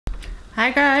Hi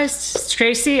guys, it's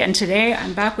Tracy and today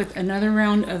I'm back with another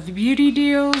round of beauty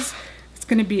deals. It's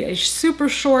going to be a super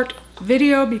short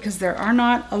video because there are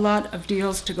not a lot of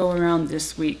deals to go around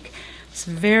this week. It's a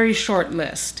very short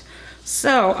list.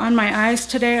 So on my eyes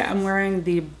today I'm wearing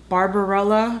the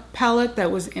Barbarella palette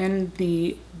that was in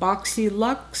the Boxy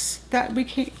Luxe that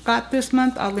we got this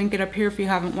month. I'll link it up here if you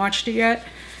haven't watched it yet.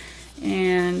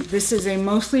 And this is a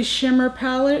mostly shimmer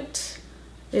palette.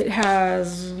 It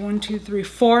has 4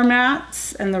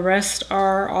 mattes and the rest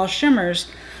are all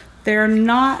shimmers. There's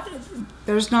not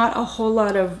a whole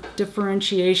lot of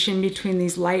differentiation between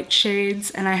these light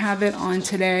shades, and I have it on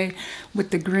today with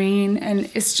the green, and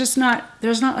it's just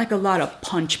there's not like a lot of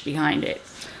punch behind it.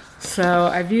 So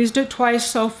I've used it twice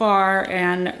so far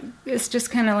and it's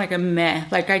just kind of like a meh.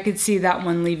 Like I could see that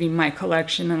one leaving my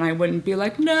collection and I wouldn't be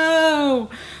like, no.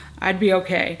 I'd be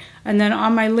okay. And then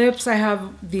on my lips, I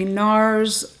have the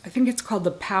NARS, I think it's called the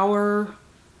Power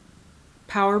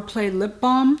Play Lip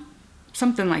Balm,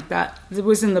 something like that. It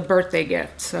was in the birthday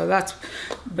gift,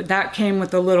 but that came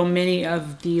with a little mini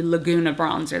of the Laguna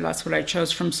bronzer. That's what I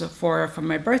chose from Sephora for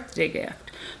my birthday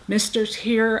gift. Mister's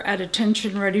here at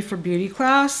attention, ready for beauty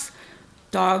class.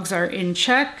 Dogs are in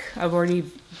check. I've already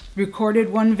recorded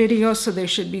one video, so they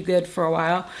should be good for a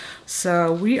while.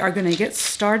 So we are gonna get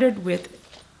started with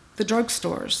the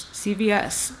drugstores,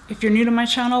 CVS. If you're new to my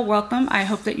channel, welcome. I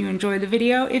hope that you enjoy the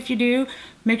video. If you do,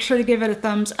 make sure to give it a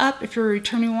thumbs up. If you're a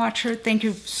returning watcher, thank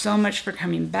you so much for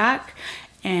coming back.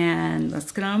 And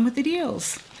let's get on with the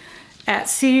deals. At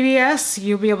CVS,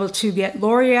 you'll be able to get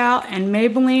L'Oreal and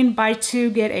Maybelline buy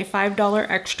 2, get a $5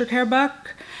 extra care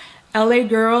buck. LA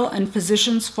Girl and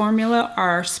Physicians Formula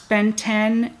are spend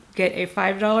 10, get a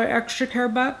 $5 extra care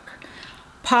buck.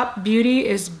 Pop Beauty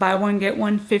is buy 1 get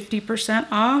 1 50%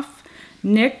 off.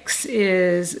 NYX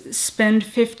is spend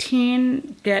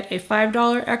 15 get a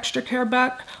 $5 extra care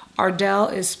buck. Ardell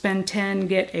is spend 10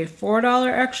 get a $4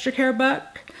 extra care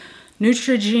buck.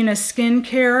 Neutrogena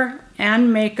skincare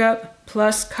and makeup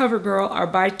plus CoverGirl are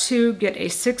buy 2 get a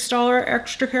 $6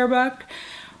 extra care buck.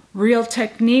 Real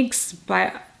Techniques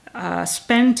by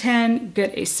spend 10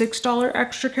 get a $6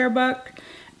 extra care buck.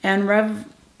 And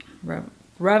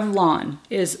Revlon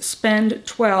is spend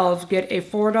 12, get a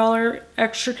 $4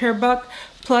 extra care buck,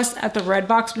 plus at the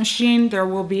Redbox machine there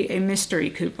will be a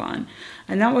mystery coupon.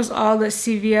 And that was all that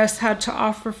CVS had to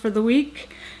offer for the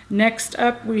week. Next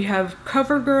up we have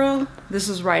CoverGirl. This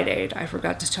is Rite Aid, I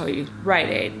forgot to tell you, Rite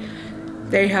Aid.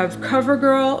 They have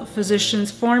CoverGirl,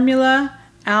 Physicians Formula,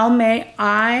 Almay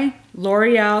Eye,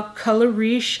 L'Oreal Color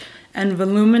Riche, and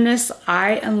Voluminous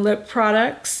Eye and Lip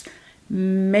Products.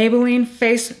 Maybelline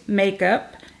Face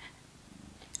Makeup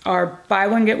are buy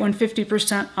 1 get 1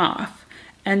 50% off.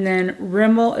 And then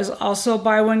Rimmel is also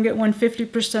buy 1 get 1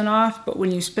 50% off, but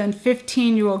when you spend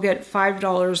 15 you will get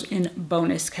 $5 in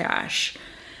bonus cash.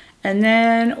 And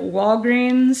then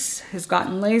Walgreens has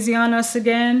gotten lazy on us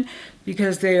again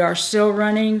because they are still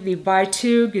running the buy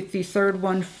 2 get the third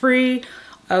one free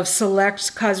of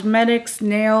select cosmetics,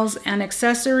 nails, and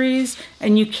accessories,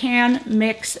 and you can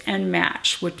mix and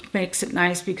match, which makes it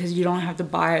nice because you don't have to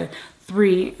buy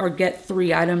 3 or get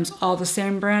 3 items all the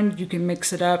same brand. You can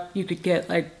mix it up. You could get,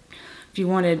 like, if you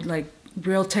wanted like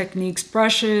Real Techniques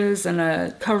brushes and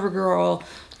a CoverGirl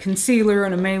concealer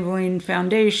and a Maybelline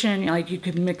foundation, like you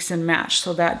could mix and match,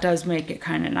 so that does make it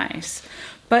kind of nice.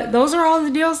 But those are all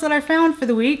the deals that I found for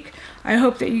the week. I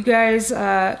hope that you guys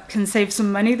can save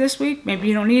some money this week. Maybe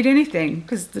you don't need anything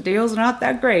because the deals are not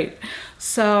that great.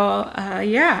 So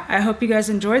yeah, I hope you guys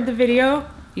enjoyed the video,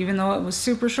 even though it was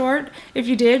super short. If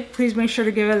you did, please make sure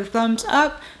to give it a thumbs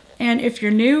up. And if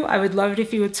you're new, I would love it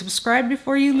if you would subscribe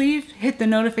before you leave. Hit the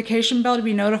notification bell to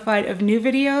be notified of new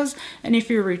videos. And if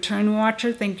you're a return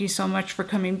watcher, thank you so much for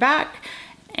coming back.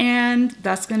 And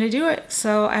that's gonna do it.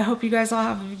 So I hope you guys all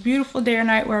have a beautiful day or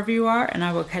night wherever you are, and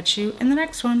I will catch you in the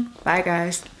next one. Bye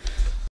guys.